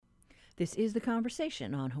This is The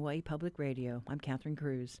Conversation on Hawaii Public Radio. I'm Catherine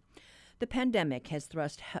Cruz. The pandemic has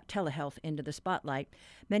thrust telehealth into the spotlight.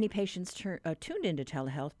 Many patients tuned into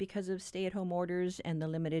telehealth because of stay-at-home orders and the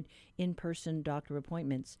limited in-person doctor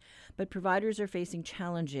appointments. But providers are facing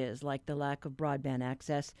challenges like the lack of broadband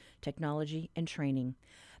access, technology, and training.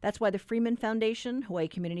 That's why the Freeman Foundation, Hawaii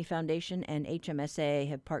Community Foundation, and HMSA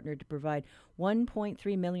have partnered to provide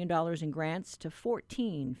 $1.3 million in grants to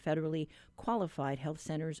 14 federally qualified health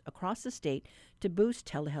centers across the state to boost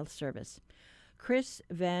telehealth service. Chris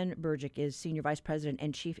Van Burgick is Senior Vice President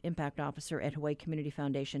and Chief Impact Officer at Hawaii Community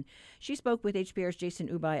Foundation. She spoke with HPR's Jason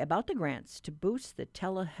Ubai about the grants to boost the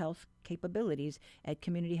telehealth capabilities at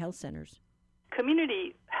community health centers.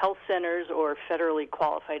 Community health centers or federally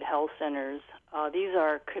qualified health centers, these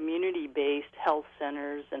are community-based health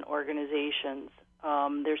centers and organizations.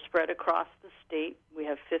 They're spread across the state. We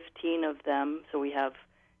have 15 of them, so we have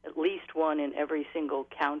at least one in every single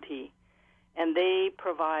county. And they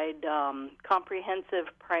provide comprehensive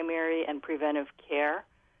primary and preventive care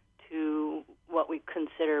to what we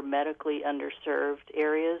consider medically underserved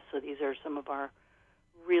areas. So these are some of our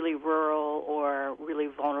really rural or really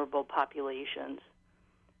vulnerable populations.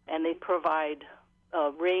 And they provide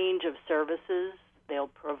a range of services. They'll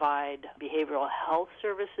provide behavioral health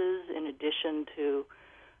services in addition to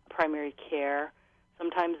primary care.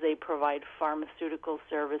 Sometimes they provide pharmaceutical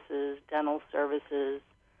services, dental services,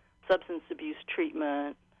 substance abuse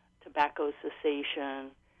treatment, tobacco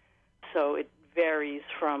cessation. So it varies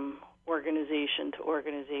from organization to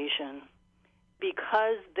organization.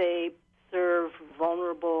 Because they serve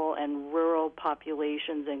vulnerable and rural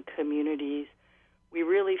populations and communities, we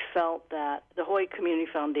really felt that the Hawaii Community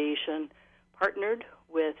Foundation partnered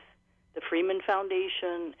with the Freeman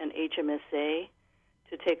Foundation and HMSA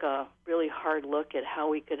to take a really hard look at how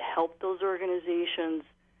we could help those organizations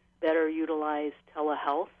better utilize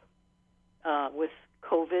telehealth. With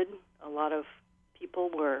COVID, a lot of people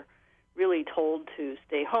were really told to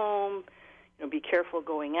stay home, be careful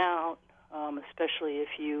going out, especially if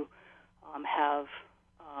you have,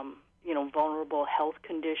 vulnerable health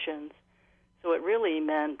conditions. So it really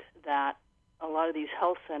meant that a lot of these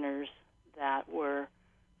health centers that were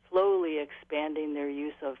slowly expanding their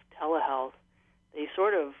use of telehealth, they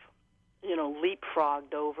sort of,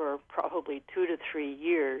 leapfrogged over probably 2 to 3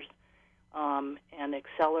 years and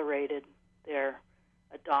accelerated their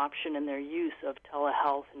adoption and their use of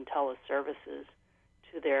telehealth and teleservices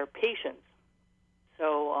to their patients.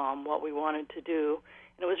 So what we wanted to do,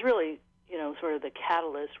 and it was really, sort of the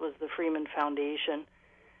catalyst was the Freeman Foundation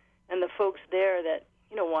and the folks there that,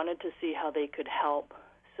 wanted to see how they could help.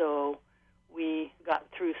 So we got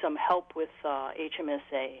through some help with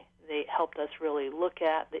HMSA. They helped us really look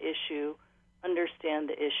at the issue, understand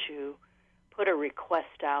the issue, put a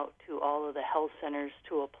request out to all of the health centers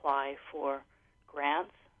to apply for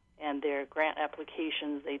grants. And their grant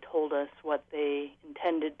applications, they told us what they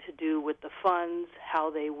intended to do with the funds, how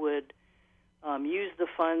they would use the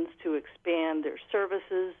funds to expand their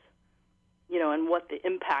services, and what the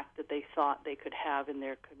impact that they thought they could have in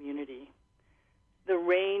their community. The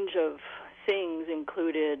range of things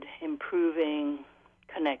included improving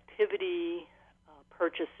connectivity,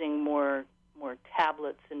 purchasing more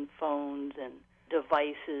tablets and phones and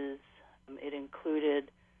devices. It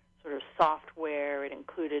included sort of software. It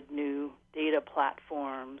included new data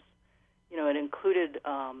platforms. It included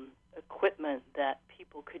equipment that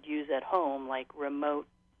people could use at home, like remote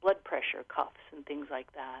blood pressure cuffs and things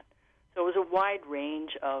like that. So it was a wide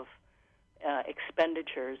range of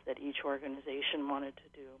expenditures that each organization wanted to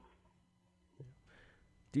do.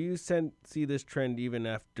 Do you see this trend even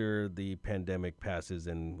after the pandemic passes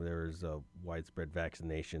and there's a widespread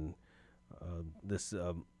vaccination?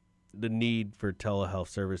 The need for telehealth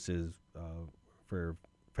services for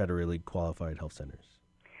federally qualified health centers?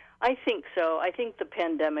 I think so. I think the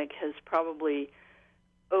pandemic has probably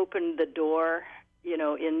opened the door,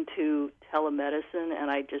 into telemedicine,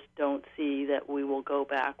 and I just don't see that we will go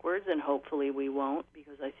backwards, and hopefully we won't,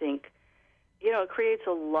 because I think, it creates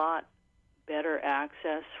a lot better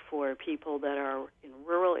access for people that are in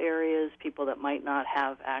rural areas, people that might not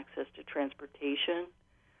have access to transportation.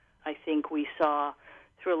 I think we saw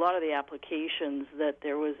through a lot of the applications that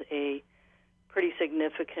there was a pretty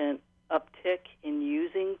significant uptick in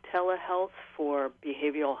using telehealth for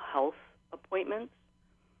behavioral health appointments.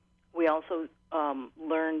 We also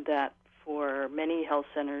learned that for many health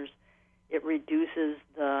centers, it reduces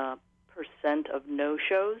the percent of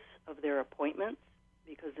no-shows of their appointments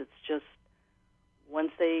because it's just,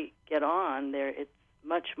 once they get on there, it's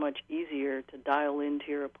much, much easier to dial into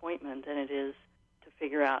your appointment than it is to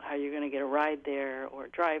figure out how you're going to get a ride there or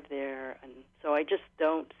drive there. And so I just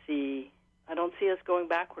don't see us going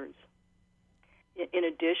backwards. In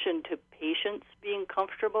addition to patients being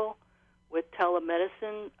comfortable with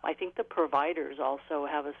telemedicine, I think the providers also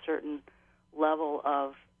have a certain level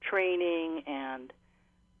of training and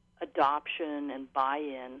adoption and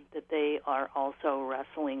buy-in that they are also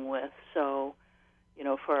wrestling with. So,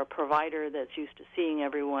 for a provider that's used to seeing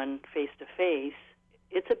everyone face-to-face,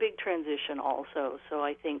 it's a big transition also. So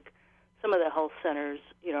I think some of the health centers,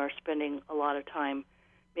 are spending a lot of time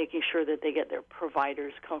making sure that they get their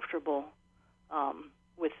providers comfortable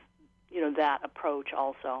with, that approach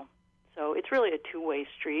also. So it's really a two-way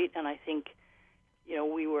street, and I think,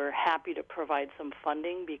 we were happy to provide some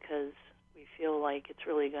funding because we feel like it's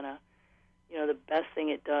really going to, the best thing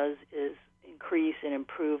it does is increase and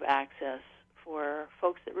improve access for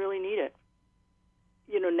folks that really need it.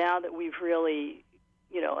 Now that we've really,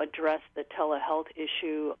 addressed the telehealth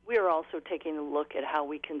issue, we are also taking a look at how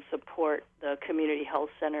we can support the community health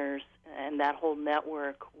centers and that whole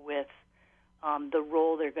network with the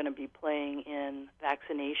role they're going to be playing in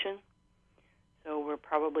vaccination. So we're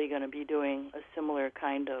probably going to be doing a similar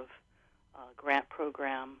kind of grant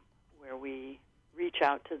program where we reach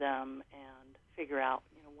out to them and figure out,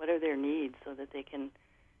 what are their needs so that they can,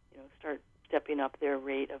 start stepping up their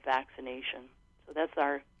rate of vaccination. So that's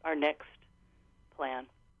our next plan.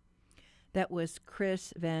 That was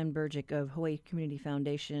Chris Van Bergic of Hawaii Community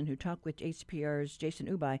Foundation, who talked with HPR's Jason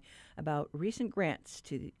Ubai about recent grants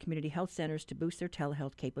to the community health centers to boost their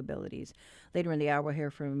telehealth capabilities. Later in the hour, we'll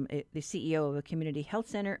hear from the CEO of a community health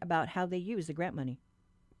center about how they use the grant money.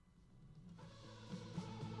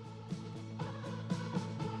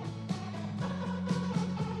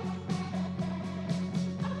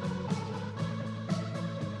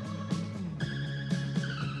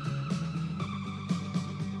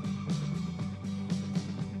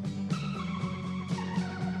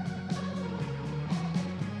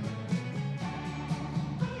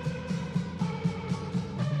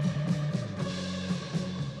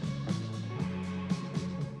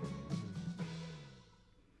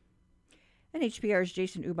 HPR's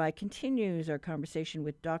Jason Ubai continues our conversation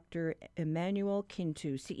with Dr. Emmanuel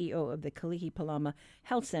Kintu, CEO of the Kalihi Palama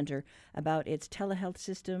Health Center, about its telehealth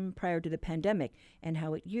system prior to the pandemic and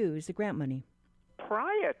how it used the grant money.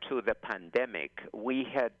 Prior to the pandemic, we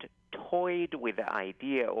had toyed with the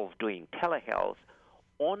idea of doing telehealth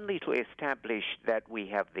only to establish that we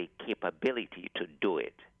have the capability to do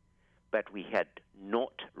it, but we had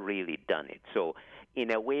not really done it. So in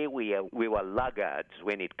a way, we were laggards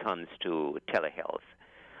when it comes to telehealth.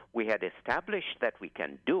 We had established that we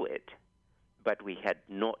can do it, but we had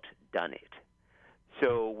not done it.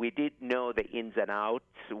 So we did know the ins and outs.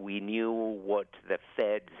 We knew what the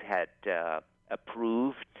feds had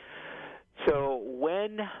approved. So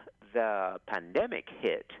when the pandemic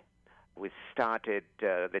hit, we started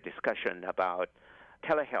the discussion about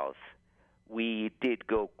telehealth. We did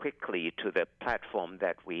go quickly to the platform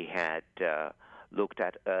that we had looked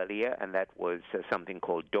at earlier, and that was something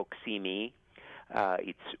called DocSeeMe.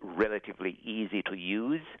 It's relatively easy to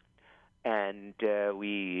use, and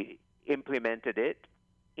we implemented it.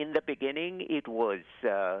 In the beginning, it was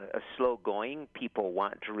a slow going. People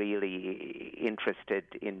weren't really interested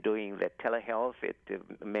in doing the telehealth.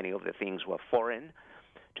 Many of the things were foreign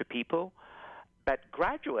to people. But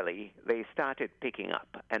gradually, they started picking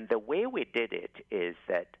up. And the way we did it is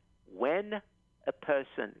that when a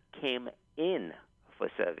person came in for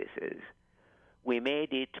services, we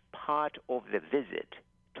made it part of the visit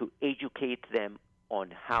to educate them on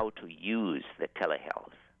how to use the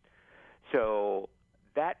telehealth. So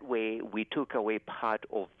that way, we took away part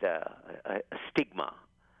of the stigma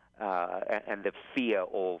and the fear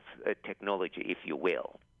of technology, if you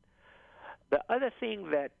will. The other thing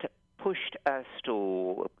that pushed us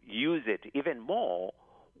to use it even more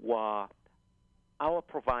were our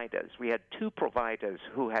providers. We had 2 providers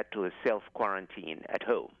who had to self-quarantine at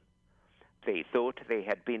home. They thought they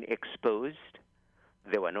had been exposed.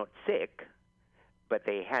 They were not sick, but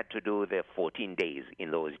they had to do the 14 days in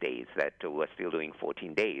those days that we're still doing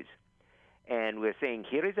 14 days. And we're saying,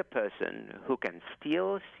 here is a person who can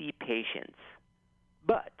still see patients,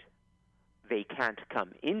 but they can't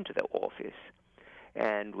come into the office.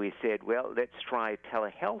 And we said, well, let's try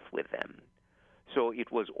telehealth with them. So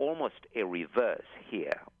it was almost a reverse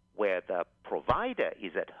here, where the provider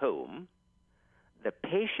is at home, the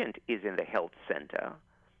patient is in the health center,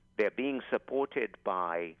 they're being supported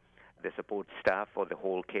by the support staff or the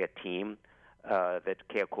whole care team, the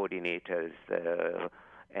care coordinators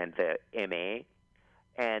and the MA,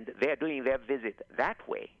 and they're doing their visit that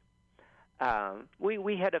way.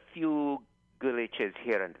 We had a few glitches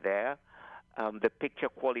here and there. The picture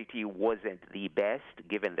quality wasn't the best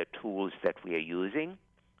given the tools that we are using.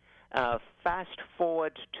 Fast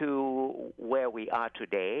forward to where we are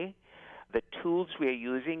today. The tools we are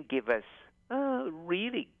using give us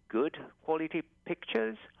really good quality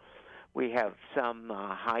pictures. We have some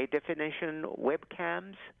high-definition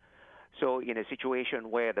webcams. So in a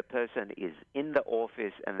situation where the person is in the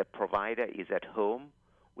office and the provider is at home,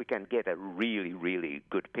 we can get a really, really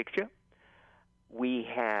good picture. We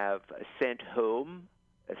have sent home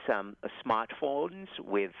some smartphones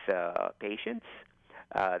with patients.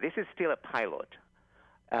 This is still a pilot.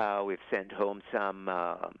 We've sent home some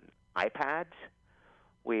iPads.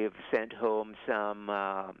 We've sent home some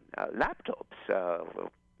laptops.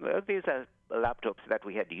 These are laptops that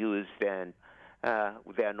we had used, and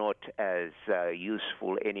they are not as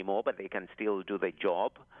useful anymore, but they can still do the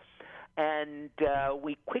job. And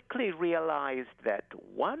we quickly realized that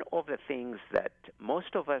one of the things that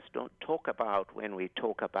most of us don't talk about when we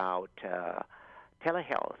talk about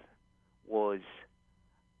telehealth was,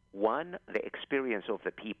 one, the experience of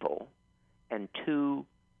the people, and two,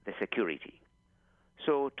 the security.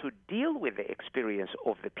 So to deal with the experience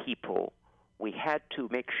of the people, we had to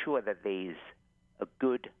make sure that there is a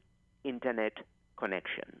good internet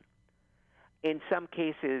connection. In some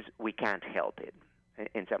cases, we can't help it.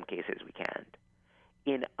 In some cases, we can't.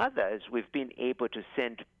 In others, we've been able to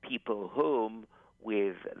send people home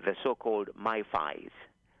with the so-called MiFis.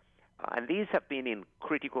 And these have been in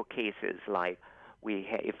critical cases, like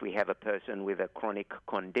if we have a person with a chronic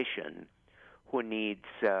condition who needs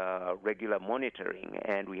regular monitoring,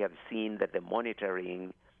 and we have seen that the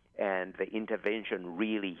monitoring and the intervention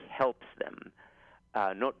really helps them.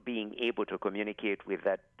 Not being able to communicate with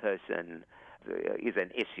that person is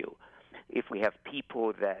an issue. If we have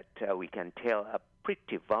people that we can tell are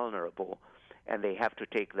pretty vulnerable and they have to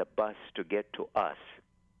take the bus to get to us,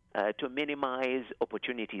 to minimize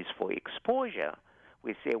opportunities for exposure,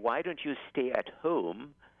 we say, why don't you stay at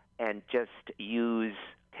home and just use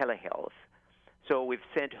telehealth? So we've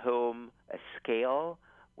sent home a scale.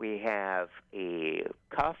 We have a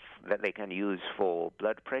cuff that they can use for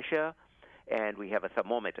blood pressure, and we have a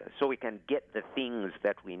thermometer. So we can get the things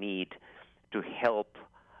that we need to help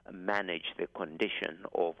manage the condition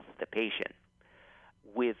of the patient.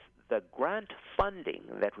 With the grant funding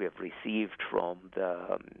that we have received from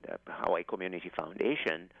the Hawaii Community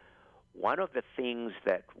Foundation, one of the things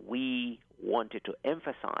that we wanted to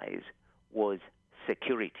emphasize was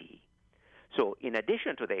security. So in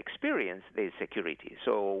addition to the experience, there's security.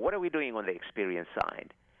 So what are we doing on the experience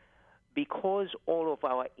side? Because all of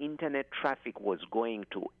our internet traffic was going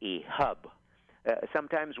to a hub,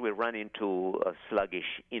 sometimes we run into a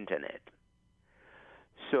sluggish internet.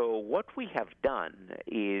 So what we have done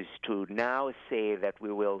is to now say that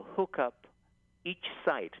we will hook up each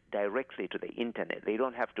site directly to the internet. They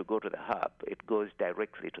don't have to go to the hub. It goes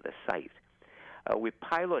directly to the site. We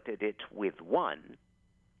piloted it with one,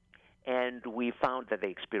 and we found that the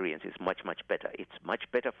experience is much, much better. It's much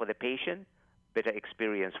better for the patient, better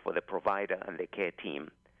experience for the provider and the care team.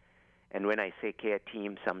 And when I say care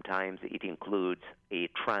team, sometimes it includes a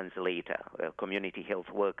translator, community health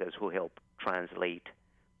workers who help translate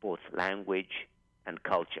both language and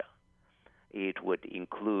culture. It would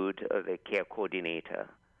include the care coordinator.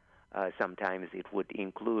 Sometimes it would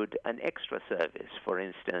include an extra service. For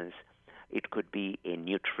instance, it could be a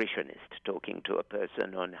nutritionist talking to a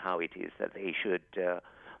person on how it is that they should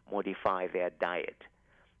modify their diet.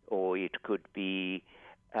 Or it could be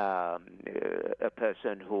a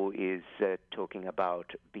person who is talking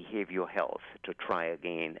about behavioral health to try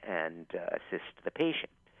again and assist the patient.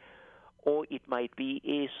 Or it might be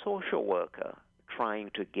a social worker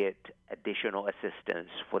trying to get additional assistance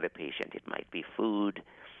for the patient. It might be food,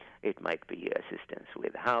 it might be assistance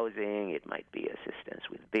with housing, it might be assistance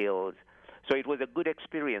with bills. So it was a good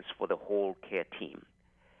experience for the whole care team.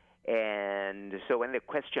 And so when the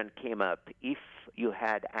question came up, if you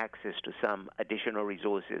had access to some additional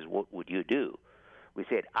resources, what would you do? We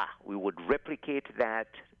said, we would replicate that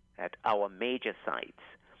at our major sites.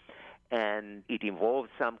 And it involves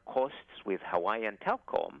some costs with Hawaiian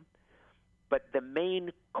Telcom, but the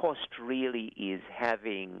main cost really is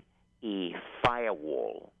having a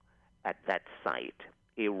firewall at that site,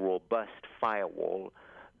 a robust firewall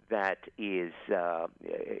that is,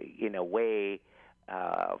 in a way,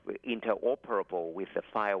 interoperable with the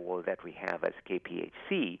firewall that we have as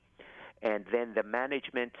KPHC, and then the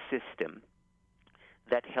management system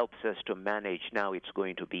that helps us to manage. Now it's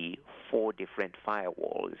going to be 4 different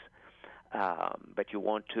firewalls, but you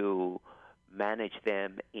want to manage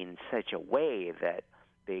them in such a way that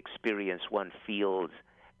the experience one feels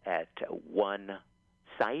at one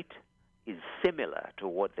site is similar to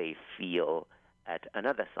what they feel at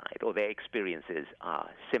another site, or their experiences are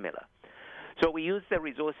similar. So we use the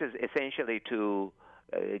resources essentially to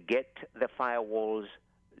get the firewalls,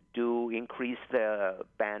 do increase the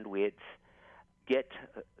bandwidth, get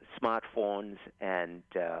smartphones and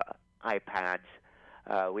iPads.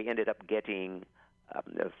 We ended up getting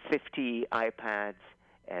 50 iPads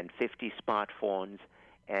and 50 smartphones,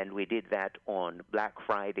 and we did that on Black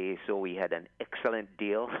Friday, so we had an excellent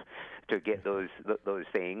deal to get those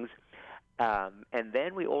things. And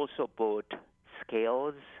then we also bought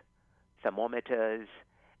scales, thermometers,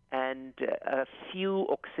 and a few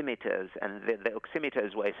oximeters. And the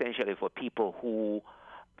oximeters were essentially for people who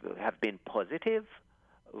have been positive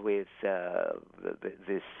with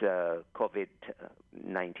this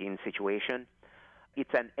COVID-19 situation.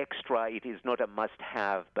 It's an extra. It is not a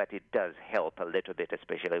must-have, but it does help a little bit,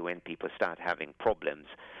 especially when people start having problems.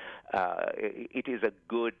 It is a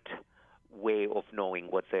good way of knowing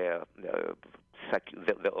what the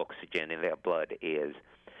oxygen in their blood is.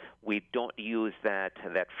 We don't use that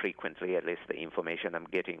frequently, at least the information I'm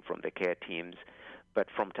getting from the care teams, but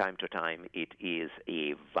from time to time it is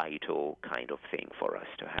a vital kind of thing for us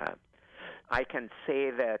to have. I can say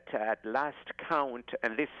that at last count,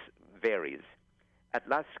 and this varies, at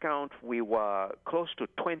last count we were close to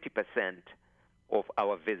 20% of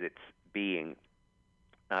our visits being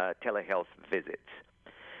telehealth visits.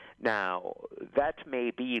 Now, that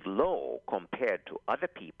may be low compared to other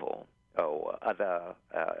people or other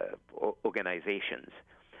organizations.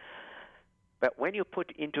 But when you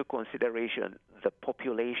put into consideration the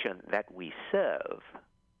population that we serve,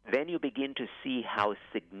 then you begin to see how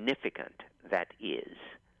significant that is.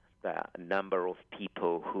 The number of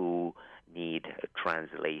people who need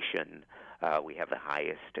translation, we have the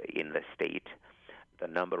highest in the state. The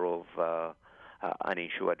number of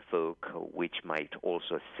uninsured folk, which might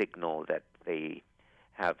also signal that they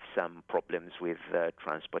have some problems with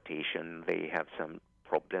transportation, they have some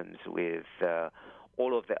problems with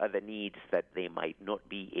all of the other needs that they might not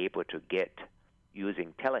be able to get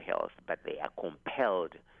using telehealth, but they are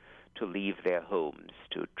compelled to leave their homes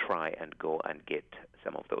to try and go and get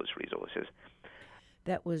some of those resources.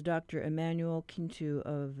 That was Dr. Emmanuel Kintu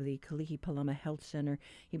of the Kalihi Palama Health Center.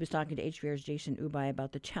 He was talking to HVR's Jason Ubai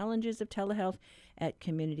about the challenges of telehealth at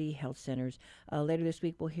community health centers. Later this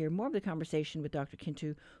week, we'll hear more of the conversation with Dr.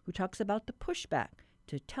 Kintu, who talks about the pushback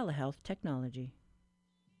to telehealth technology.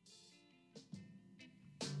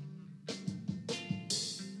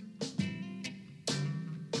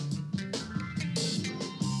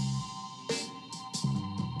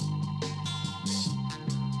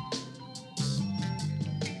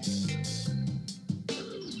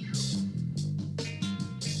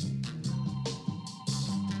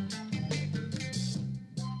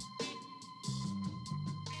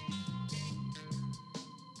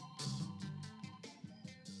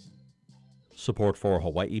 Support for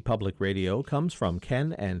Hawaii Public Radio comes from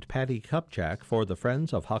Ken and Patty Kupchak for the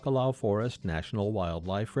Friends of Hakalau Forest National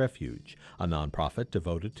Wildlife Refuge, a nonprofit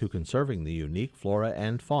devoted to conserving the unique flora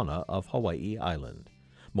and fauna of Hawaii Island.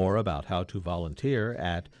 More about how to volunteer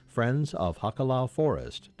at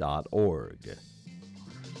friendsofhakalauforest.org.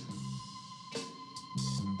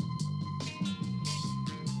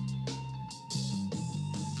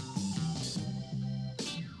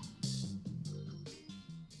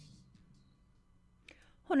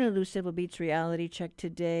 Honolulu Civil Beat's Reality Check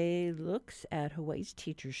today looks at Hawaii's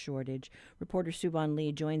teacher shortage. Reporter Suvan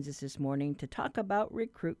Lee joins us this morning to talk about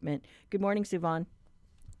recruitment. Good morning, Suvan.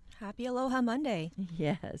 Happy Aloha Monday.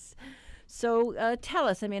 Yes. So tell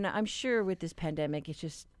us, I'm sure with this pandemic, it's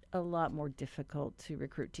just a lot more difficult to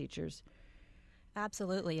recruit teachers.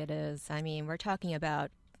 Absolutely it is. We're talking about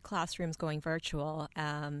classrooms going virtual.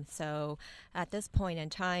 So at this point in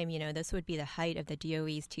time, this would be the height of the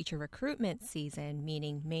DOE's teacher recruitment season,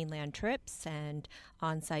 meaning mainland trips and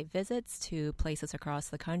on-site visits to places across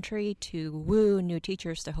the country to woo new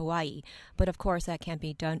teachers to Hawaii. But of course, that cannot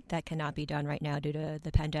be done right now due to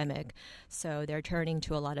the pandemic. So they're turning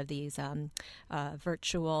to a lot of these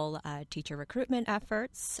virtual teacher recruitment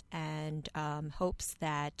efforts and hopes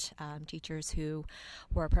that teachers who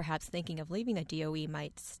were perhaps thinking of leaving the DOE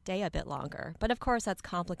might stay a bit longer. But of course, that's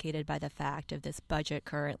complicated by the fact of this budget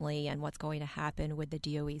currently and what's going to happen with the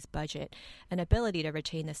DOE's budget and ability to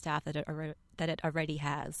retain the staff that it already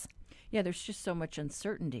has. Yeah, there's just so much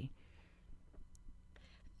uncertainty.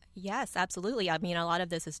 Yes, absolutely. I mean, a lot of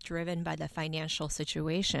this is driven by the financial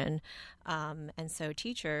situation. And so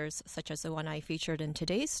teachers, such as the one I featured in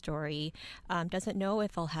today's story, doesn't know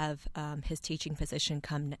if he'll have his teaching position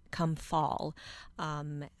come fall.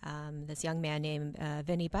 This young man named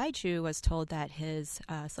Vinny Baiju was told that his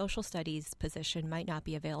social studies position might not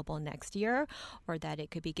be available next year, or that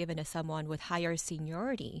it could be given to someone with higher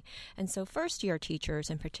seniority. And so first-year teachers,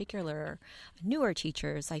 in particular newer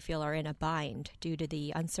teachers, I feel are in a bind due to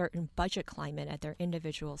the uncertain budget climate at their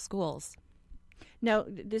individual schools. Now,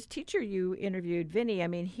 this teacher you interviewed, Vinny, I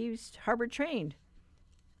mean, he's Harvard trained.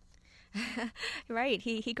 Right.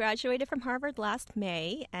 He graduated from Harvard last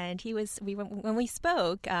May, and when we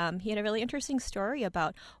spoke, he had a really interesting story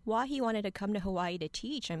about why he wanted to come to Hawaii to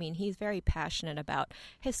teach. I mean, he's very passionate about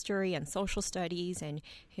history and social studies, and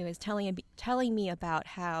he was telling me about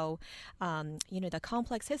how, the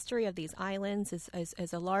complex history of these islands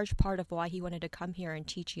is a large part of why he wanted to come here and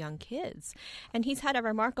teach young kids. And he's had a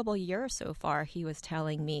remarkable year so far, he was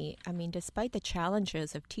telling me. I mean, despite the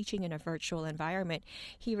challenges of teaching in a virtual environment,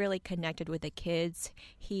 he really connected with the kids.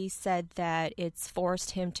 He said that it's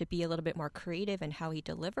forced him to be a little bit more creative in how he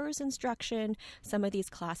delivers instruction. Some of these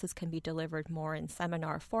classes can be delivered more in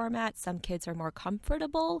seminar format. Some kids are more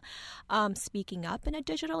comfortable speaking up in a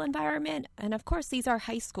digital environment. And of course, these are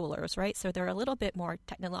high schoolers, right? So they're a little bit more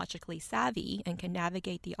technologically savvy and can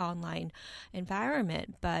navigate the online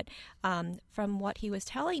environment. But from what he was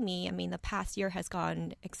telling me, I mean, the past year has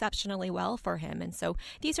gone exceptionally well for him. And so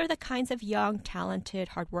these are the kinds of young, talented,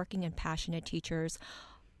 hardworking, and passionate teachers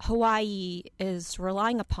Hawaii is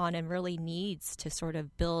relying upon and really needs to sort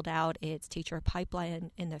of build out its teacher pipeline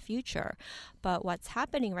in the future. But what's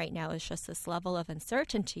happening right now is just this level of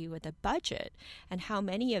uncertainty with the budget and how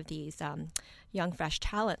many of these young, fresh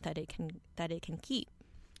talent that it can keep.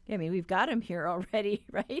 I mean, we've got him here already,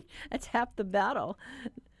 right? That's half the battle.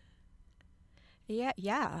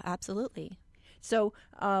 Yeah, absolutely. So,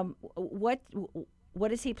 what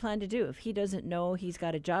does he plan to do if he doesn't know he's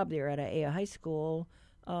got a job there at a high school?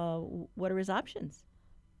 What are his options?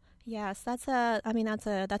 Yes, that's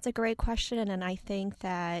a great question, and I think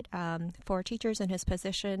that for teachers in his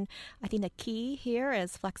position, I think the key here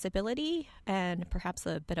is flexibility and perhaps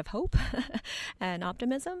a bit of hope and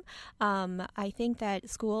optimism. I think that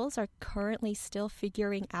schools are currently still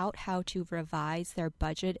figuring out how to revise their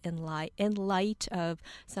budget in light of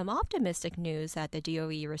some optimistic news that the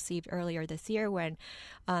DOE received earlier this year when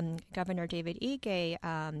Governor David Ige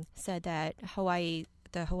said that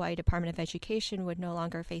the Hawaii Department of Education would no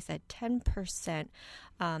longer face a 10%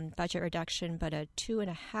 budget reduction, but a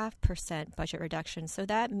 2.5% budget reduction. So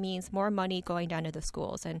that means more money going down to the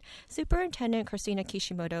schools. And Superintendent Christina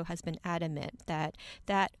Kishimoto has been adamant that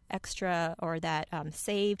that extra or that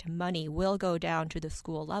saved money will go down to the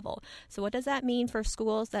school level. So what does that mean for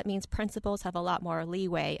schools? That means principals have a lot more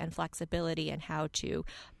leeway and flexibility in how to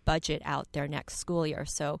budget out their next school year.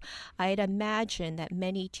 So I'd imagine that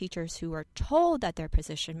many teachers who are told that their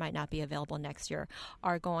position might not be available next year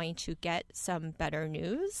are going to get some better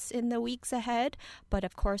news in the weeks ahead. But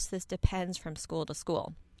of course, this depends from school to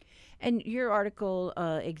school. And your article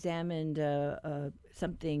examined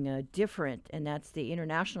something different, and that's the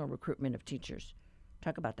international recruitment of teachers.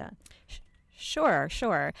 Talk about that. Sure.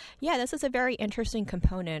 Yeah, this is a very interesting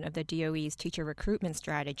component of the DOE's teacher recruitment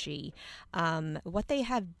strategy. What they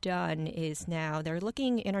have done is now they're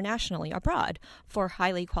looking internationally abroad for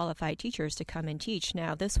highly qualified teachers to come and teach.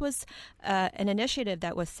 Now, this was an initiative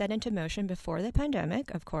that was set into motion before the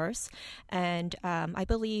pandemic, of course, and I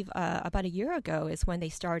believe about a year ago is when they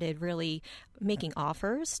started really making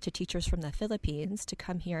offers to teachers from the Philippines to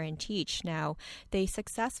come here and teach. Now, they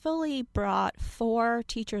successfully brought 4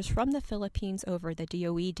 teachers from the Philippines over, the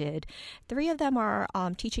DOE did. 3 of them are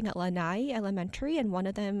teaching at Lanai Elementary, and one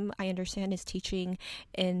of them, I understand, is teaching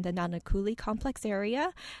in the Nanakuli complex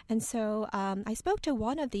area. And so I spoke to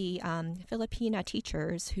one of the Filipina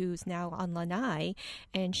teachers who's now on Lanai,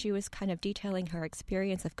 and she was kind of detailing her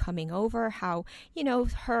experience of coming over, how,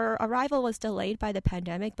 her arrival was delayed by the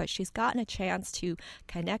pandemic, but she's gotten a chance to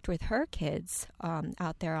connect with her kids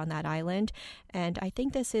out there on that island. And I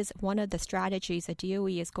think this is one of the strategies that DOE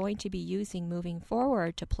is going to be using moving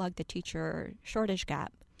forward to plug the teacher shortage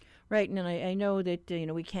gap. Right, and I know that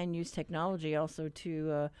we can use technology also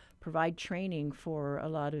to provide training for a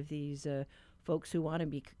lot of these folks who want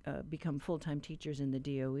to become full-time teachers in the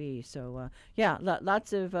DOE. So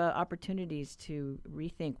lots of opportunities to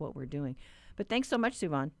rethink what we're doing. But thanks so much,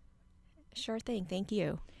 Suvan. Sure thing. Thank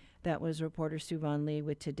you. That was reporter Suvan Lee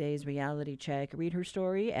with today's Reality Check. Read her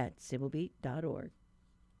story at civilbeat.org.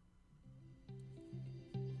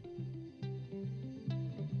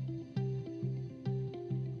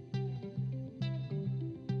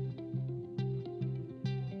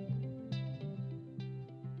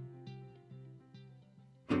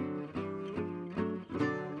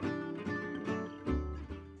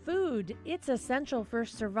 Food. It's essential for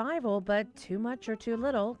survival, but too much or too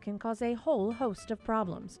little can cause a whole host of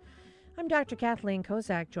problems. I'm Dr. Kathleen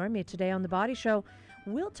Kozak. Join me today on The Body Show.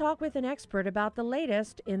 We'll talk with an expert about the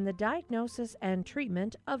latest in the diagnosis and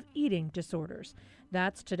treatment of eating disorders.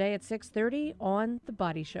 That's today at 6:30 on The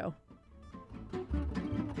Body Show.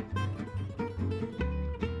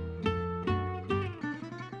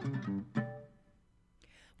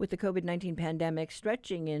 With the COVID-19 pandemic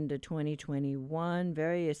stretching into 2021,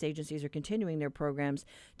 various agencies are continuing their programs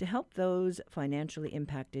to help those financially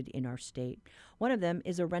impacted in our state. One of them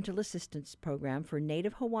is a rental assistance program for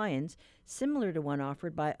Native Hawaiians, similar to one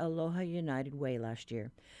offered by Aloha United Way last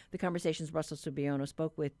year. The Conversation's Russell Subiono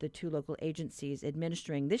spoke with the two local agencies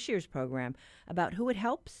administering this year's program about who it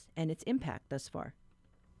helps and its impact thus far.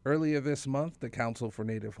 Earlier this month, the Council for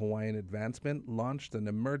Native Hawaiian Advancement launched an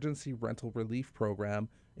emergency rental relief program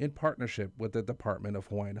in partnership with the Department of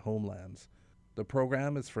Hawaiian Homelands. The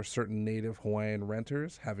program is for certain Native Hawaiian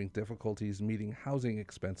renters having difficulties meeting housing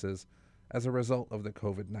expenses as a result of the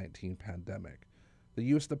COVID-19 pandemic. The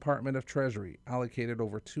U.S. Department of Treasury allocated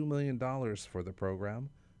over $2 million for the program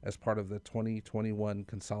as part of the 2021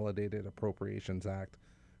 Consolidated Appropriations Act.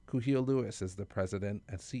 Kuhio Lewis is the president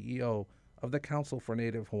and CEO of the Council for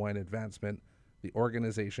Native Hawaiian Advancement, the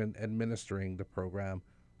organization administering the program.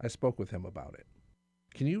 I spoke with him about it.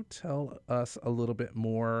 Can you tell us a little bit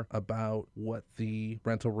more about what the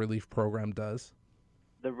rental relief program does?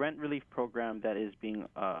 The rent relief program that is being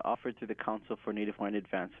offered through the Council for Native Hawaiian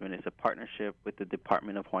Advancement is a partnership with the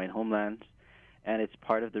Department of Hawaiian Homelands, and it's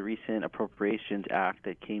part of the recent Appropriations Act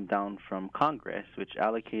that came down from Congress, which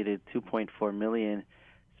allocated $2.4 million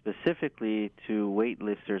specifically to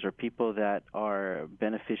waitlisters or people that are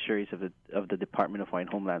beneficiaries of the Department of Hawaiian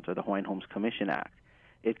Homelands or the Hawaiian Homes Commission Act.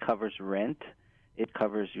 It covers rent, it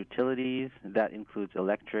covers utilities, that includes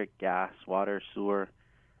electric, gas, water, sewer.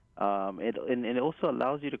 It also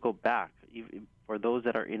allows you to go back for those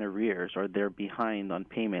that are in arrears or they're behind on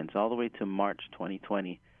payments all the way to March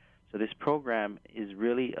 2020. So this program is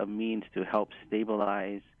really a means to help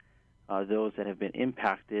stabilize those that have been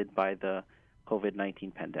impacted by the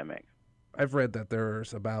COVID-19 pandemic. I've read that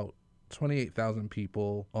there's about 28,000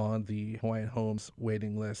 people on the Hawaiian Homes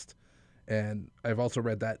waiting list. And I've also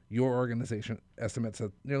read that your organization estimates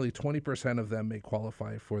that nearly 20% of them may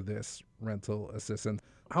qualify for this rental assistance.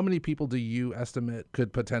 How many people do you estimate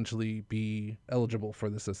could potentially be eligible for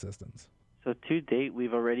this assistance? So to date,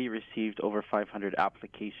 we've already received over 500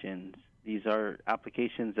 applications. These are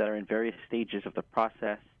applications that are in various stages of the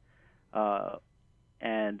process.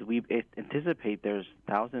 And we anticipate there's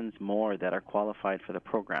thousands more that are qualified for the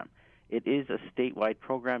program. It is a statewide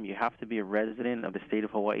program. You have to be a resident of the state of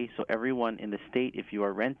Hawaii. So everyone in the state, if you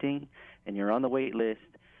are renting and you're on the wait list,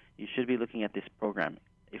 you should be looking at this program,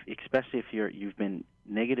 especially if you've been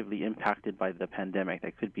negatively impacted by the pandemic.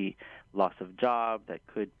 That could be loss of job. That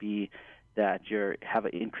could be that you have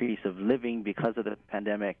an increase of living because of the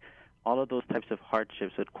pandemic. All of those types of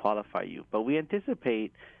hardships would qualify you. But we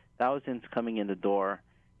anticipate thousands coming in the door.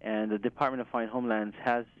 And the Department of Hawaiian Homelands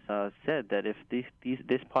has said that if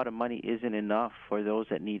this pot of money isn't enough for those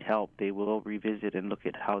that need help, they will revisit and look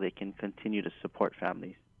at how they can continue to support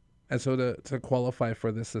families. And so to qualify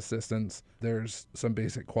for this assistance, there's some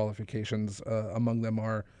basic qualifications. Among them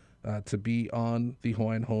are to be on the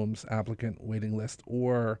Hawaiian Homes applicant waiting list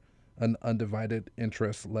or an undivided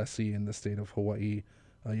interest lessee in the state of Hawaii.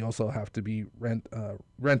 You also have to be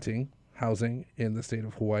renting housing in the state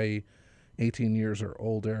of Hawaii, 18 years or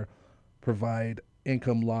older, provide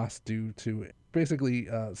income loss due to basically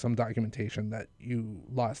some documentation that you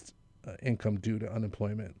lost income due to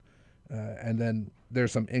unemployment. And then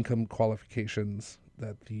there's some income qualifications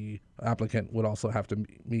that the applicant would also have to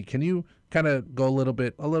meet. Can you kind of go a little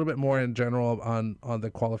bit more in general on the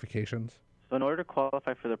qualifications? So in order to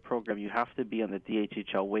qualify for the program, you have to be on the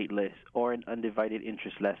DHHL wait list or an undivided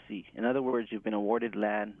interest lessee. In other words, you've been awarded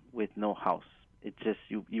land with no house. It's just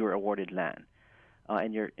you were awarded land,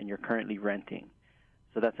 and you're currently renting.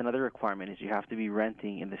 So that's another requirement is you have to be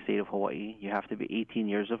renting in the state of Hawaii. You have to be 18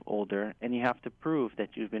 years of older, and you have to prove that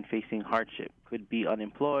you've been facing hardship. Could be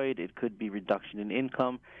unemployed. It could be reduction in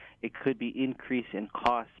income. It could be increase in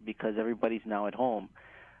costs because everybody's now at home.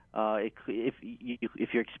 If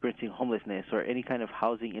you're experiencing homelessness or any kind of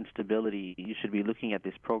housing instability, you should be looking at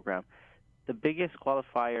this program. The biggest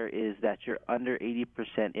qualifier is that you're under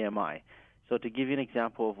 80% AMI. So to give you an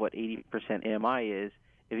example of what 80% AMI is,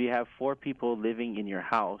 if you have 4 people living in your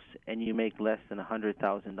house and you make less than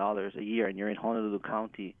 $100,000 a year and you're in Honolulu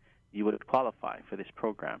County, you would qualify for this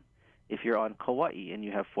program. If you're on Kauai and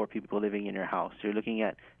you have 4 people living in your house, you're looking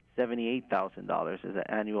at $78,000 as an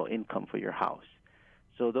annual income for your house.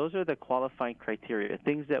 So those are the qualifying criteria.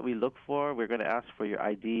 Things that we look for, we're going to ask for your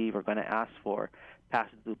ID, we're going to ask for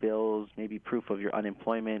past due bills, maybe proof of your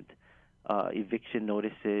unemployment, eviction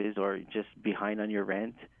notices, or just behind on your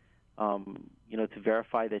rent. To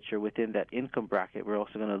verify that you're within that income bracket, we're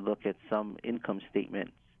also going to look at some income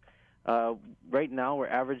statements. Right now, we're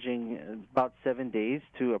averaging about 7 days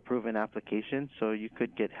to approve an application, so you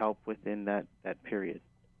could get help within that period.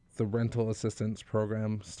 The rental assistance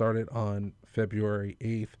program started on February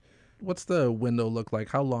 8th. What's the window look like?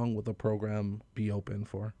 How long will the program be open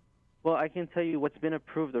for? Well, I can tell you what's been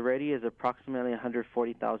approved already is approximately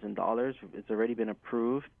 $140,000. It's already been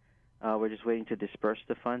approved. We're just waiting to disperse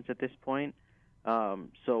the funds at this point.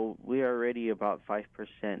 So we are already about 5%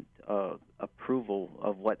 approval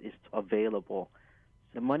of what is available.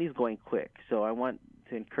 The money's going quick, so I want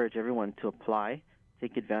to encourage everyone to apply,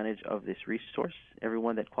 take advantage of this resource.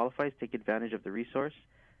 Everyone that qualifies, take advantage of the resource.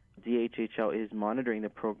 DHHL is monitoring the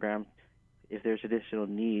program. If there's additional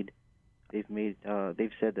need, they've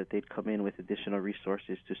said that they'd come in with additional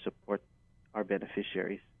resources to support our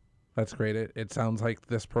beneficiaries. That's great. It sounds like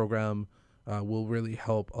this program will really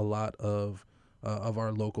help a lot of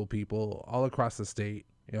our local people all across the state.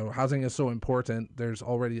 Housing is so important. There's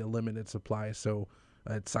already a limited supply, so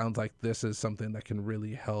it sounds like this is something that can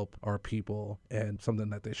really help our people and something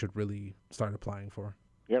that they should really start applying for.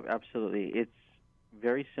 Yep, absolutely. It's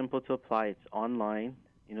very simple to apply. It's online,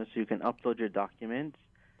 so you can upload your documents,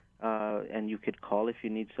 and you could call if you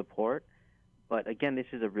need support. But again, this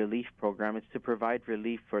is a relief program. It's to provide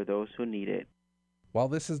relief for those who need it. While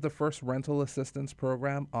this is the first rental assistance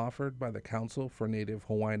program offered by the Council for Native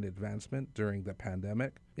Hawaiian Advancement during the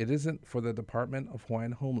pandemic, it isn't for the Department of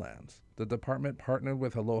Hawaiian Homelands. The department partnered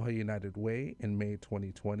with Aloha United Way in May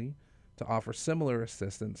 2020 to offer similar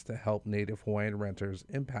assistance to help Native Hawaiian renters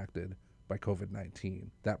impacted by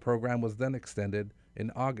COVID-19. That program was then extended in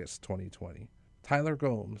August 2020. Tyler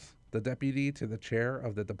Gomes, the deputy to the chair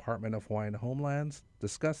of the Department of Hawaiian Homelands,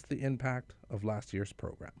 discussed the impact of last year's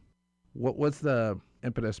program. What was the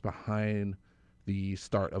impetus behind the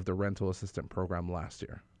start of the rental assistant program last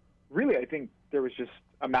year? Really, I think there was just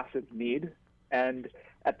a massive need. And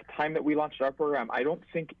at the time that we launched our program, I don't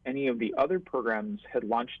think any of the other programs had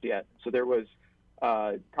launched yet. So there was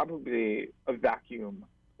probably a vacuum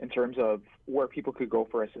in terms of where people could go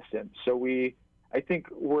for assistance. So I think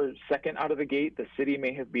we're second out of the gate. The city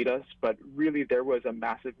may have beat us, but really there was a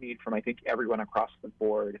massive need from, I think, everyone across the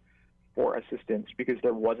board for assistance because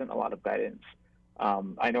there wasn't a lot of guidance.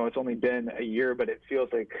 I know it's only been a year, but it feels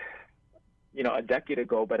like, a decade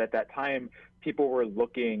ago. But at that time, people were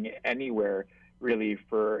looking anywhere really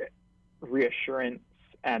for reassurance,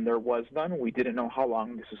 and there was none. We didn't know how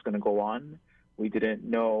long this was going to go on. We didn't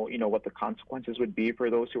know, what the consequences would be for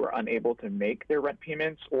those who were unable to make their rent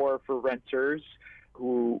payments or for renters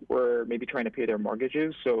who were maybe trying to pay their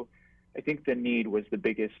mortgages. So I think the need was the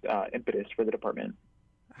biggest impetus for the department.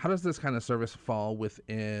 How does this kind of service fall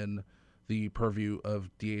within the purview of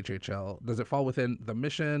DHHL? Does it fall within the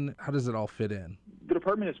mission? How does it all fit in? The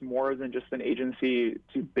department is more than just an agency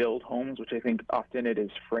to build homes, which I think often it is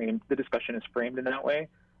framed, the discussion is framed in that way.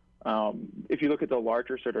 If you look at the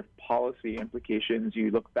larger sort of policy implications, you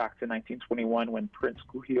look back to 1921 when Prince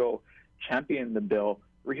Kuhio championed the bill,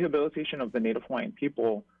 rehabilitation of the Native Hawaiian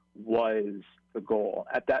people was the goal.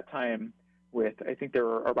 At that time, I think there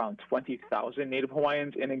were around 20,000 Native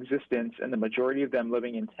Hawaiians in existence, and the majority of them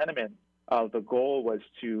living in tenement. The goal was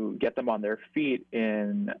to get them on their feet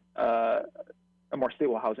in a more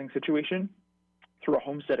stable housing situation through a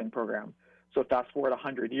homesteading program. So fast forward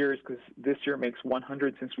 100 years, because this year makes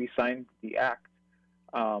 100 since we signed the act.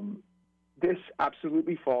 This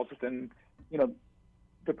absolutely falls within,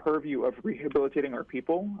 the purview of rehabilitating our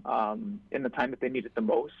people in the time that they need it the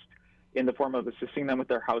most, in the form of assisting them with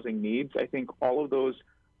their housing needs. I think all of those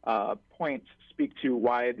points speak to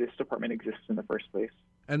why this department exists in the first place.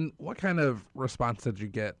 And what kind of response did you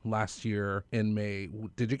get last year in May?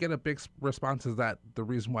 Did you get a big response? Is that the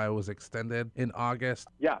reason why it was extended in August?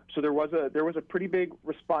 Yeah, so there was a pretty big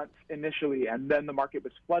response initially, and then the market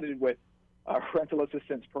was flooded with rental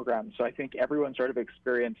assistance programs. So I think everyone sort of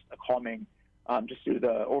experienced a calming just due to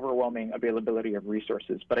the overwhelming availability of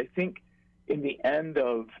resources. But I think in the end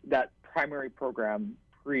of that primary program,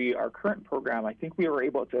 pre our current program, I think we were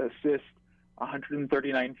able to assist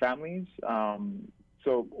 139 families.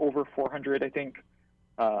 So over 400, I think,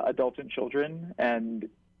 adults and children. And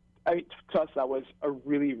to us, that was a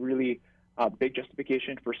really, really big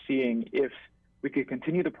justification for seeing if we could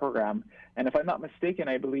continue the program. And if I'm not mistaken,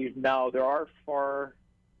 I believe now there are far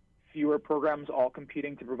fewer programs all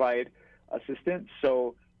competing to provide assistance.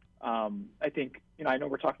 So I think, I know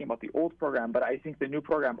we're talking about the old program, but I think the new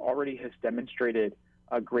program already has demonstrated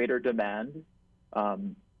a greater demand.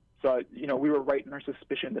 So, we were right in our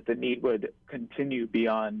suspicion that the need would continue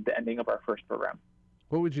beyond the ending of our first program.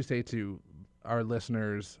 What would you say to our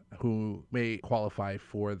listeners who may qualify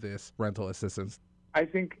for this rental assistance? I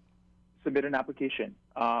think submit an application.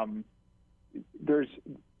 The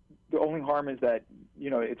only harm is that,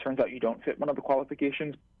 it turns out you don't fit one of the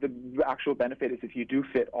qualifications. The actual benefit is if you do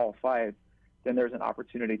fit all 5, then there's an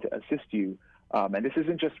opportunity to assist you. And this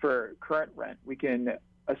isn't just for current rent. We can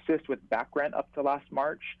assist with back rent up to last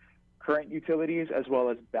March, current utilities, as well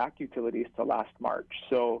as back utilities to last March.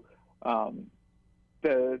 So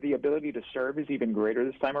the ability to serve is even greater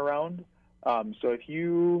this time around. So if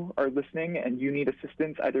you are listening and you need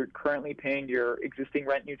assistance, either currently paying your existing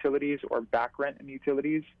rent and utilities or back rent and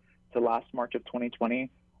utilities to last March of 2020,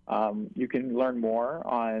 you can learn more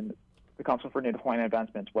on the Council for Native Hawaiian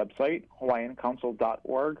Advancement's website,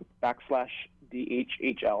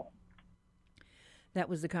 hawaiiancouncil.org/DHHL. That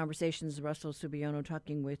was the Conversations of Russell Subiono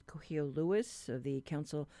talking with Kohio Lewis of the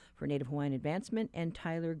Council for Native Hawaiian Advancement and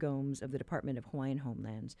Tyler Gomes of the Department of Hawaiian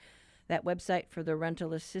Homelands. That website for the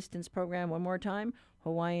rental assistance program, one more time,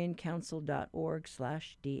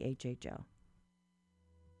 hawaiiancouncil.org/DHHL.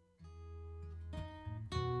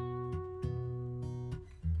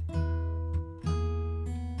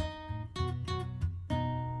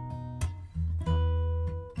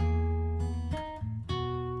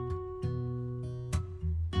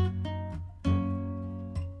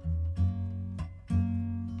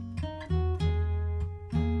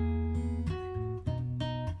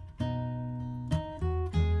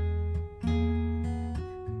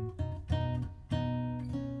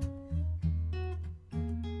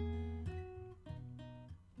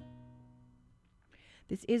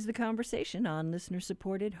 This is The Conversation on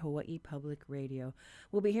listener-supported Hawaii Public Radio.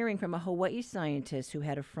 We'll be hearing from a Hawaii scientist who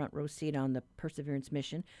had a front row seat on the Perseverance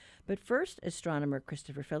mission. But first, astronomer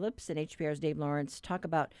Christopher Phillips and HPR's Dave Lawrence talk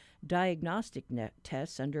about diagnostic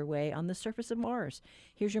tests underway on the surface of Mars.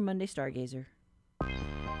 Here's your Monday Stargazer.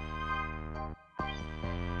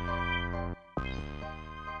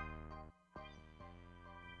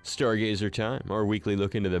 Stargazer time, our weekly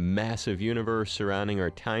look into the massive universe surrounding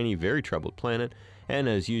our tiny, very troubled planet. And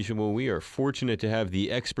as usual, we are fortunate to have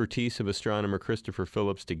the expertise of astronomer Christopher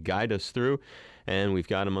Phillips to guide us through. And we've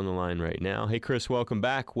got him on the line right now. Hey, Chris, welcome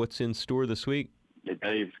back. What's in store this week? Hey,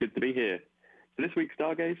 Dave. It's good to be here. So this week,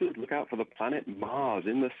 stargazers, look out for the planet Mars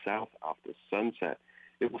in the south after sunset.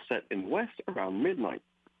 It will set in the west around midnight.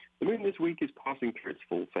 The moon this week is passing through its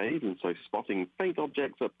full phase, and so spotting faint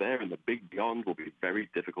objects up there in the big beyond will be very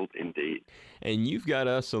difficult indeed. And you've got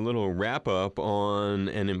us a little wrap-up on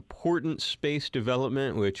an important space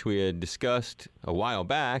development, which we had discussed a while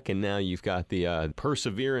back, and now you've got the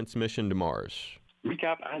Perseverance mission to Mars.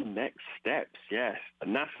 Recap and next steps, yes. The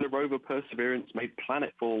NASA rover Perseverance made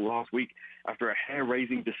planetfall last week after a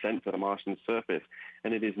hair-raising descent to the Martian surface,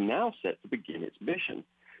 and it is now set to begin its mission.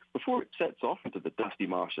 Before it sets off into the dusty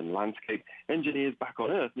Martian landscape, engineers back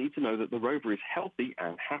on Earth need to know that the rover is healthy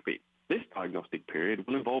and happy. This diagnostic period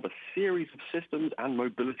will involve a series of systems and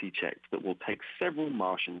mobility checks that will take several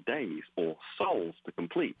Martian days, or sols, to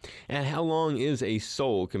complete. And how long is a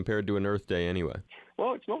sol compared to an Earth day anyway?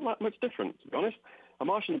 Well, it's not that much different, to be honest. A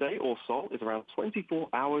Martian day, or sol, is around 24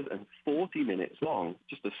 hours and 40 minutes long,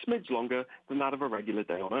 just a smidge longer than that of a regular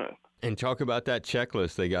day on Earth. And talk about that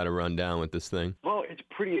checklist they got to run down with this thing. Well, it's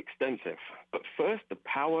pretty extensive. But first, the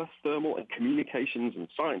power, thermal, and communications and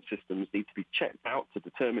science systems need to be checked out to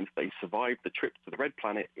determine if they survived the trip to the red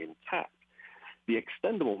planet intact. The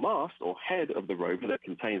extendable mast, or head, of the rover that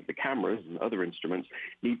contains the cameras and other instruments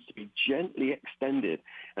needs to be gently extended,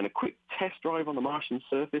 and a quick test drive on the Martian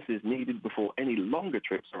surface is needed before any longer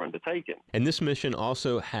trips are undertaken. And this mission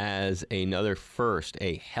also has another first,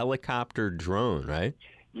 a helicopter drone, right?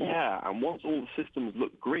 Yeah, and once all the systems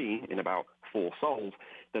look green in about 4 sols,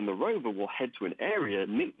 then the rover will head to an area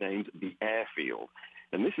nicknamed the airfield,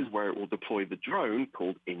 and this is where it will deploy the drone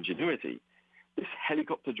called Ingenuity. This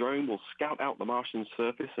helicopter drone will scout out the Martian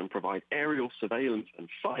surface and provide aerial surveillance and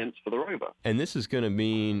science for the rover. And this is going to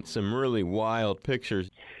mean some really wild pictures.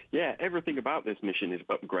 Yeah, everything about this mission is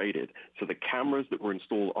upgraded. So the cameras that were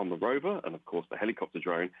installed on the rover, and of course the helicopter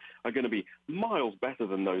drone, are going to be miles better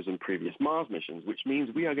than those in previous Mars missions, which means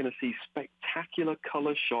we are going to see spectacular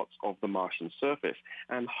color shots of the Martian surface,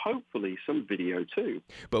 and hopefully some video too.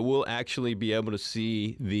 But we'll actually be able to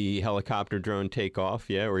see the helicopter drone take off,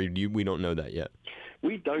 yeah? Or we don't know that yet?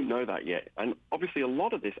 We don't know that yet, and obviously a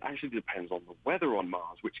lot of this actually depends on the weather on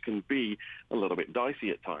Mars, which can be a little bit dicey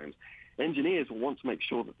at times. Engineers will want to make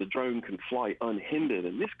sure that the drone can fly unhindered,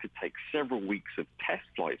 and this could take several weeks of test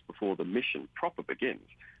flights before the mission proper begins.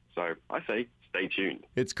 So I say stay tuned.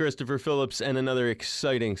 It's Christopher Phillips and another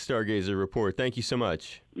exciting Stargazer report. Thank you so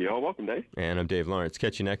much. You're welcome, Dave. And I'm Dave Lawrence.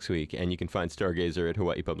 Catch you next week, and you can find Stargazer at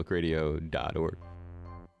hawaiipublicradio.org.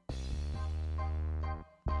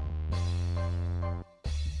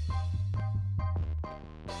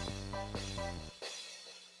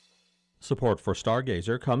 Support for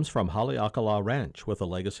Stargazer comes from Haleakala Ranch, with a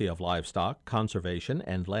legacy of livestock, conservation,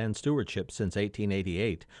 and land stewardship since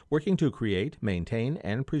 1888, working to create, maintain,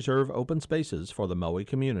 and preserve open spaces for the Maui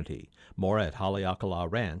community. More at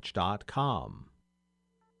haleakalaranch.com.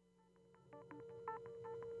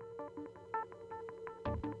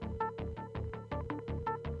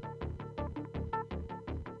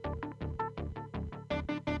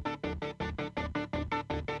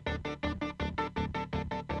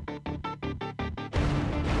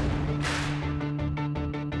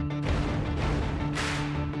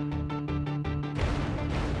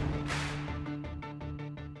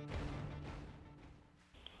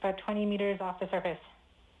 About 20 meters off the surface.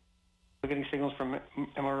 We're getting signals from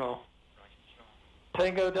MRO.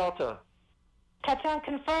 Tango Delta. Touchdown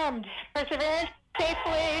confirmed. Perseverance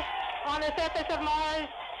safely on the surface of Mars,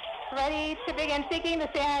 ready to begin seeking the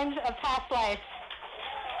signs of past life.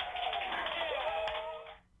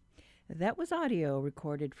 That was audio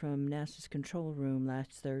recorded from NASA's control room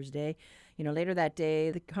last Thursday. Later that day,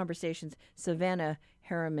 the conversation's Savannah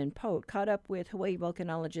Harriman-Pote caught up with Hawaii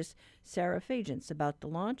volcanologist Sarah Fagents about the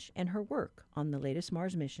launch and her work on the latest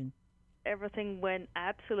Mars mission. Everything went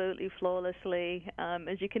absolutely flawlessly.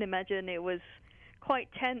 As you can imagine, it was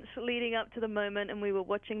quite tense leading up to the moment, and we were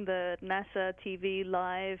watching the NASA TV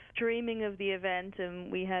live streaming of the event,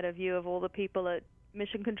 and we had a view of all the people at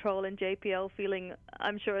Mission Control and JPL feeling,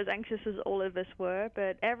 I'm sure, as anxious as all of us were,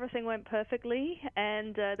 but everything went perfectly,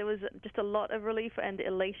 and there was just a lot of relief and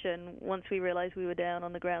elation once we realized we were down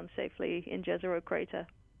on the ground safely in Jezero Crater.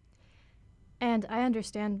 And I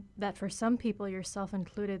understand that for some people, yourself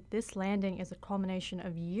included, this landing is a culmination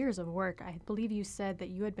of years of work. I believe you said that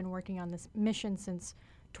you had been working on this mission since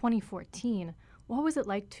 2014. What was it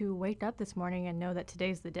like to wake up this morning and know that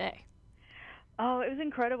today's the day? Oh, it was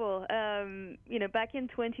incredible. Back in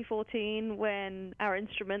 2014, when our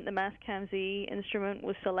instrument, the Mastcam-Z instrument,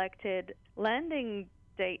 was selected, landing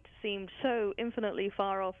date seemed so infinitely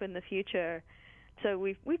far off in the future. So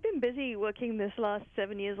we've been busy working this last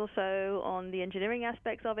 7 years or so on the engineering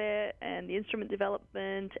aspects of it and the instrument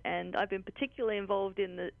development, and I've been particularly involved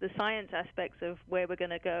in the science aspects of where we're going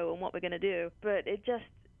to go and what we're going to do. But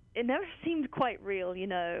it never seemed quite real,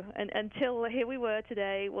 and until here we were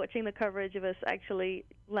today watching the coverage of us actually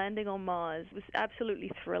landing on Mars. It was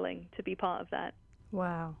absolutely thrilling to be part of that.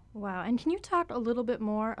 Wow. And can you talk a little bit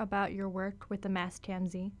more about your work with the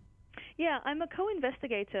Mastcam-Z? Yeah, I'm a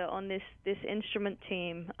co-investigator on this instrument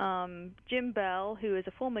team. Jim Bell, who is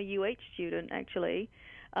a former UH student, actually,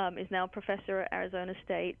 is now a professor at Arizona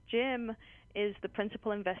State. Jim is the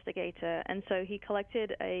principal investigator, and so he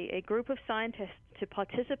collected a group of scientists to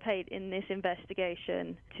participate in this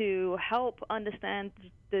investigation to help understand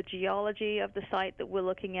the geology of the site that we're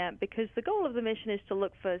looking at, because the goal of the mission is to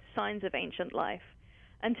look for signs of ancient life.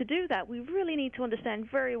 And to do that, we really need to understand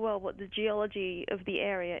very well what the geology of the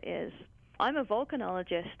area is. I'm a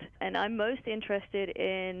volcanologist, and I'm most interested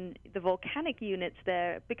in the volcanic units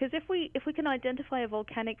there, because if we can identify a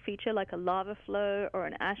volcanic feature like a lava flow or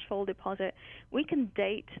an ashfall deposit, we can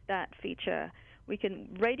date that feature. We can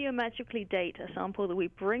radiometrically date a sample that we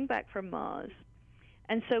bring back from Mars.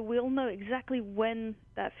 And so we'll know exactly when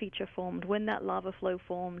that feature formed, when that lava flow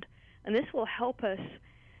formed. And this will help us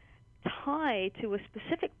tie to a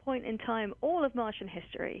specific point in time all of Martian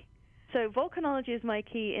history. So volcanology is my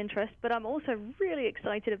key interest, but I'm also really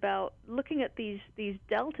excited about looking at these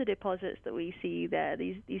delta deposits that we see there,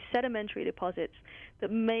 these sedimentary deposits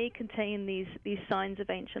that may contain these signs of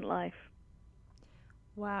ancient life.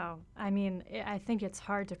 Wow. I mean, I think it's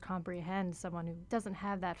hard to comprehend someone who doesn't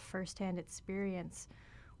have that firsthand experience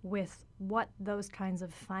with what those kinds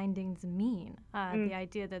of findings mean. The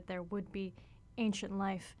idea that there would be ancient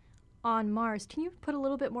life on Mars. Can you put a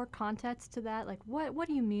little bit more context to that? Like, what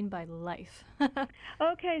do you mean by life?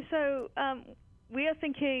 Okay, so we are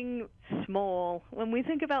thinking small. When we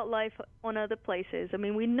think about life on other places, I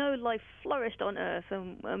mean, we know life flourished on Earth,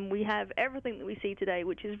 and we have everything that we see today,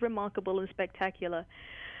 which is remarkable and spectacular.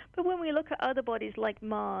 But when we look at other bodies like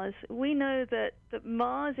Mars, we know that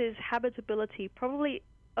Mars's habitability probably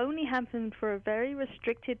only happened for a very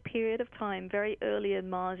restricted period of time, very early in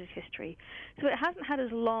Mars's history. So it hasn't had as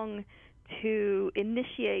long to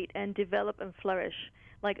initiate and develop and flourish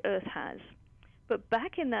like Earth has. But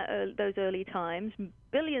back in those early times,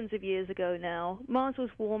 billions of years ago now, Mars was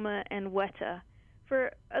warmer and wetter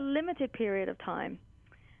for a limited period of time.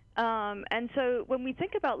 And so when we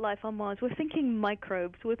think about life on Mars, we're thinking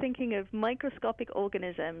microbes. We're thinking of microscopic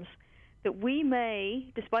organisms that we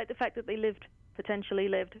may, despite the fact that they potentially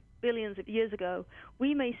lived billions of years ago,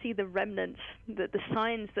 we may see the remnants, the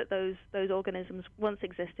signs that those organisms once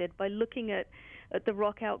existed by looking at the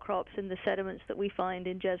rock outcrops and the sediments that we find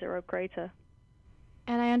in Jezero Crater.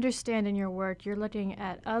 And I understand in your work you're looking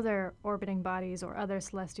at other orbiting bodies or other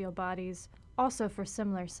celestial bodies also for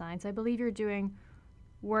similar signs. I believe you're doing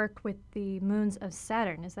work with the moons of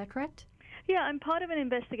Saturn. Is that correct? Yeah, I'm part of an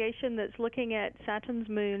investigation that's looking at Saturn's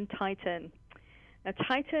moon, Titan. Now,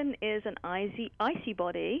 Titan is an icy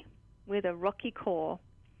body with a rocky core,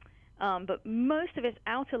 but most of its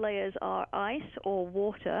outer layers are ice or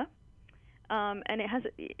water, and it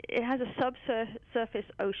has a subsurface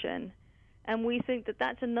ocean. And we think that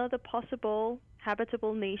that's another possible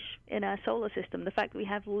habitable niche in our solar system, the fact that we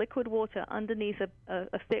have liquid water underneath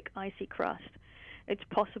a thick, icy crust. It's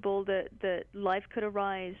possible that life could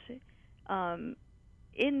arise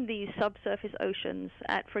in these subsurface oceans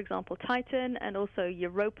at, for example, Titan and also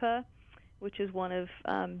Europa, which is one of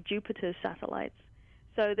Jupiter's satellites.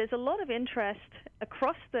 So there's a lot of interest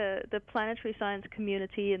across the planetary science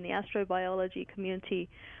community and the astrobiology community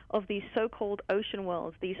of these so-called ocean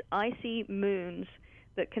worlds, these icy moons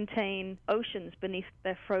that contain oceans beneath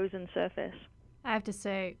their frozen surface. I have to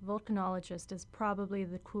say, volcanologist is probably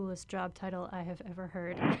the coolest job title I have ever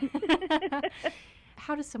heard.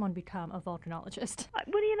 How does someone become a volcanologist?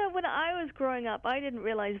 Well, you know, when I was growing up, I didn't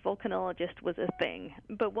realize volcanologist was a thing.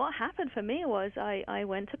 But what happened for me was I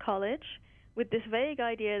went to college with this vague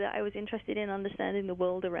idea that I was interested in understanding the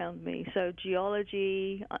world around me. So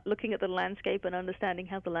geology, looking at the landscape and understanding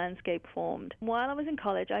how the landscape formed. While I was in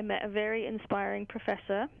college, I met a very inspiring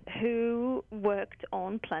professor who worked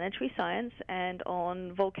on planetary science and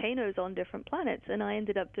on volcanoes on different planets. And I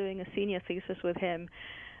ended up doing a senior thesis with him.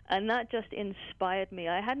 And that just inspired me.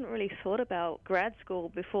 I hadn't really thought about grad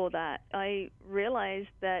school before that. I realized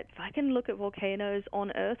that if I can look at volcanoes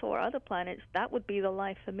on Earth or other planets, that would be the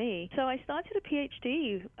life for me. So I started a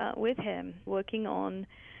PhD with him, working on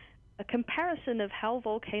a comparison of how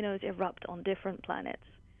volcanoes erupt on different planets.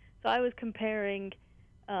 So I was comparing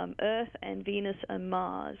Earth and Venus and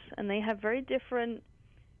Mars, and they have very different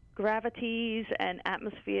gravities and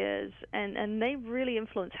atmospheres, and they really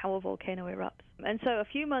influence how a volcano erupts. And so a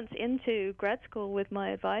few months into grad school with my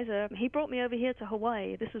advisor, he brought me over here to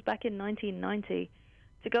Hawaii. This was back in 1990,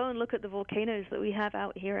 to go and look at the volcanoes that we have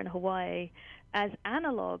out here in Hawaii as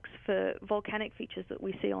analogs for volcanic features that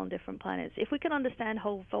we see on different planets. If we can understand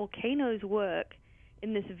how volcanoes work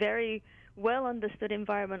in this very well-understood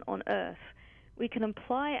environment on Earth, we can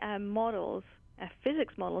apply our models, our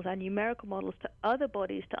physics models, our numerical models to other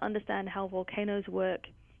bodies to understand how volcanoes work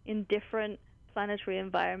in different planetary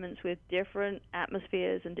environments with different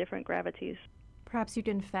atmospheres and different gravities. Perhaps you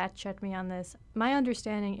can fact-check me on this. My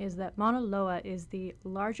understanding is that Mauna Loa is the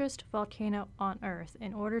largest volcano on Earth.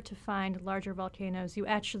 In order to find larger volcanoes, you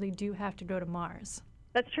actually do have to go to Mars.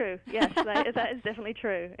 That's true. Yes, that is definitely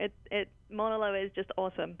true. Mauna Loa is just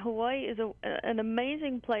awesome. Hawaii is an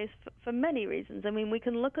amazing place for many reasons. I mean, we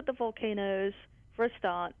can look at the volcanoes for a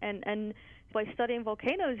start, and by studying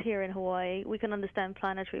volcanoes here in Hawaii, we can understand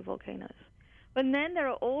planetary volcanoes. And then there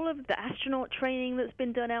are all of the astronaut training that's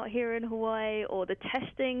been done out here in Hawaii, or the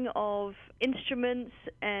testing of instruments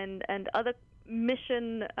and other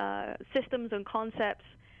mission systems and concepts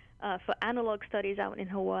for analog studies out in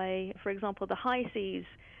Hawaii. For example, the high seas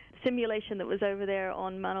simulation that was over there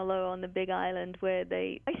on Mauna Loa on the Big Island, where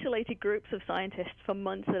they isolated groups of scientists for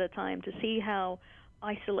months at a time to see how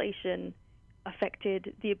isolation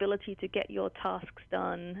affected the ability to get your tasks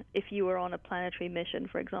done if you were on a planetary mission,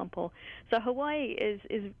 for example. So Hawaii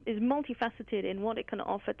is multifaceted in what it can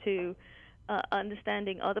offer to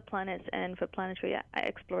understanding other planets and for planetary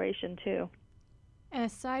exploration too. And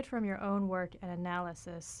aside from your own work and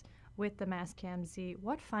analysis with the Mastcam-Z,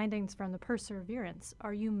 what findings from the Perseverance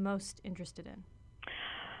are you most interested in?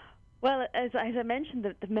 Well, as I mentioned,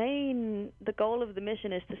 the goal of the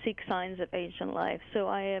mission is to seek signs of ancient life. So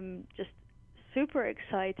I am just super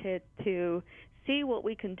excited to see what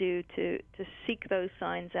we can do to seek those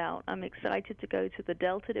signs out. I'm excited to go to the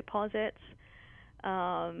Delta deposits,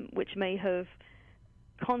 which may have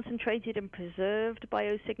concentrated and preserved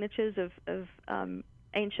biosignatures of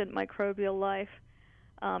ancient microbial life.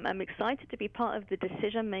 I'm excited to be part of the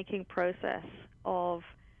decision-making process of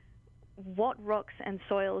what rocks and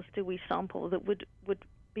soils do we sample that would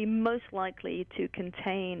be most likely to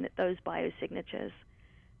contain those biosignatures.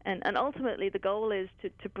 And ultimately, the goal is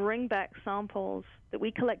to bring back samples that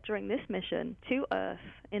we collect during this mission to Earth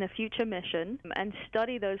in a future mission and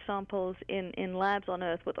study those samples in labs on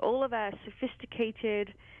Earth with all of our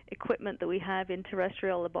sophisticated equipment that we have in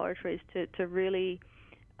terrestrial laboratories to really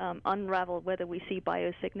unravel whether we see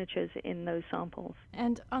biosignatures in those samples.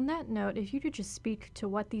 And on that note, if you could just speak to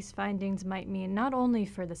what these findings might mean, not only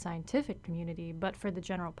for the scientific community, but for the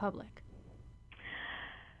general public.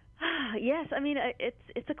 Yes, I mean,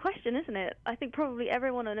 it's a question, isn't it? I think probably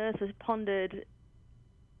everyone on Earth has pondered,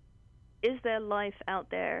 is there life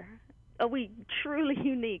out there? Are we truly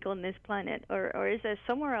unique on this planet? Or is there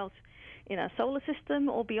somewhere else in our solar system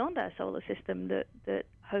or beyond our solar system that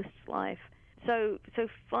hosts life? So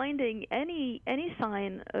finding any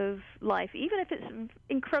sign of life, even if it's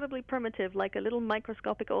incredibly primitive, like a little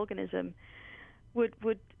microscopic organism, would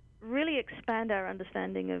really expand our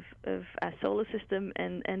understanding of our solar system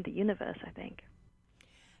and the universe, I think.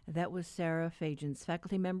 That was Sarah Fagins,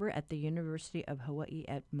 faculty member at the University of Hawaii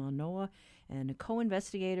at Manoa and a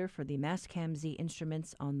co-investigator for the Mastcam-Z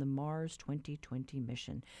instruments on the Mars 2020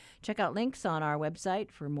 mission. Check out links on our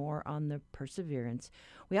website for more on the Perseverance.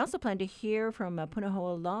 We also plan to hear from a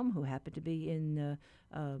Punahou alum who happened to be in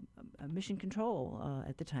mission control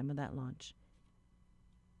at the time of that launch.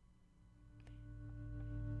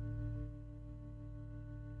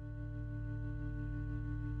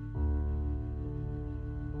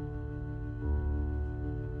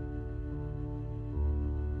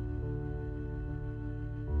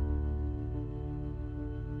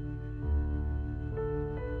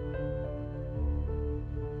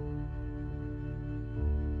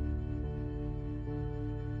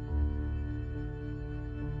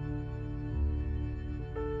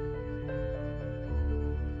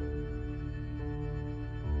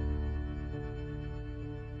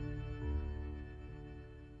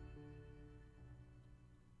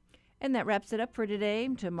 And that wraps it up for today.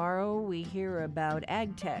 Tomorrow we hear about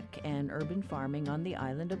ag tech and urban farming on the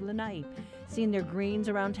island of Lanai. Seen their greens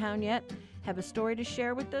around town yet? Have a story to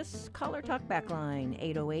share with us? Call our talkback line,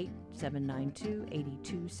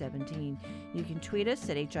 808-792-8217. You can tweet us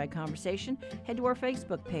at HI Conversation. Head to our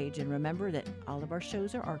Facebook page, and remember that all of our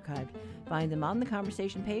shows are archived. Find them on the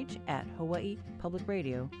conversation page at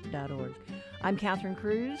hawaiipublicradio.org. I'm Catherine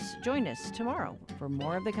Cruz. Join us tomorrow for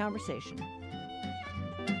more of the conversation.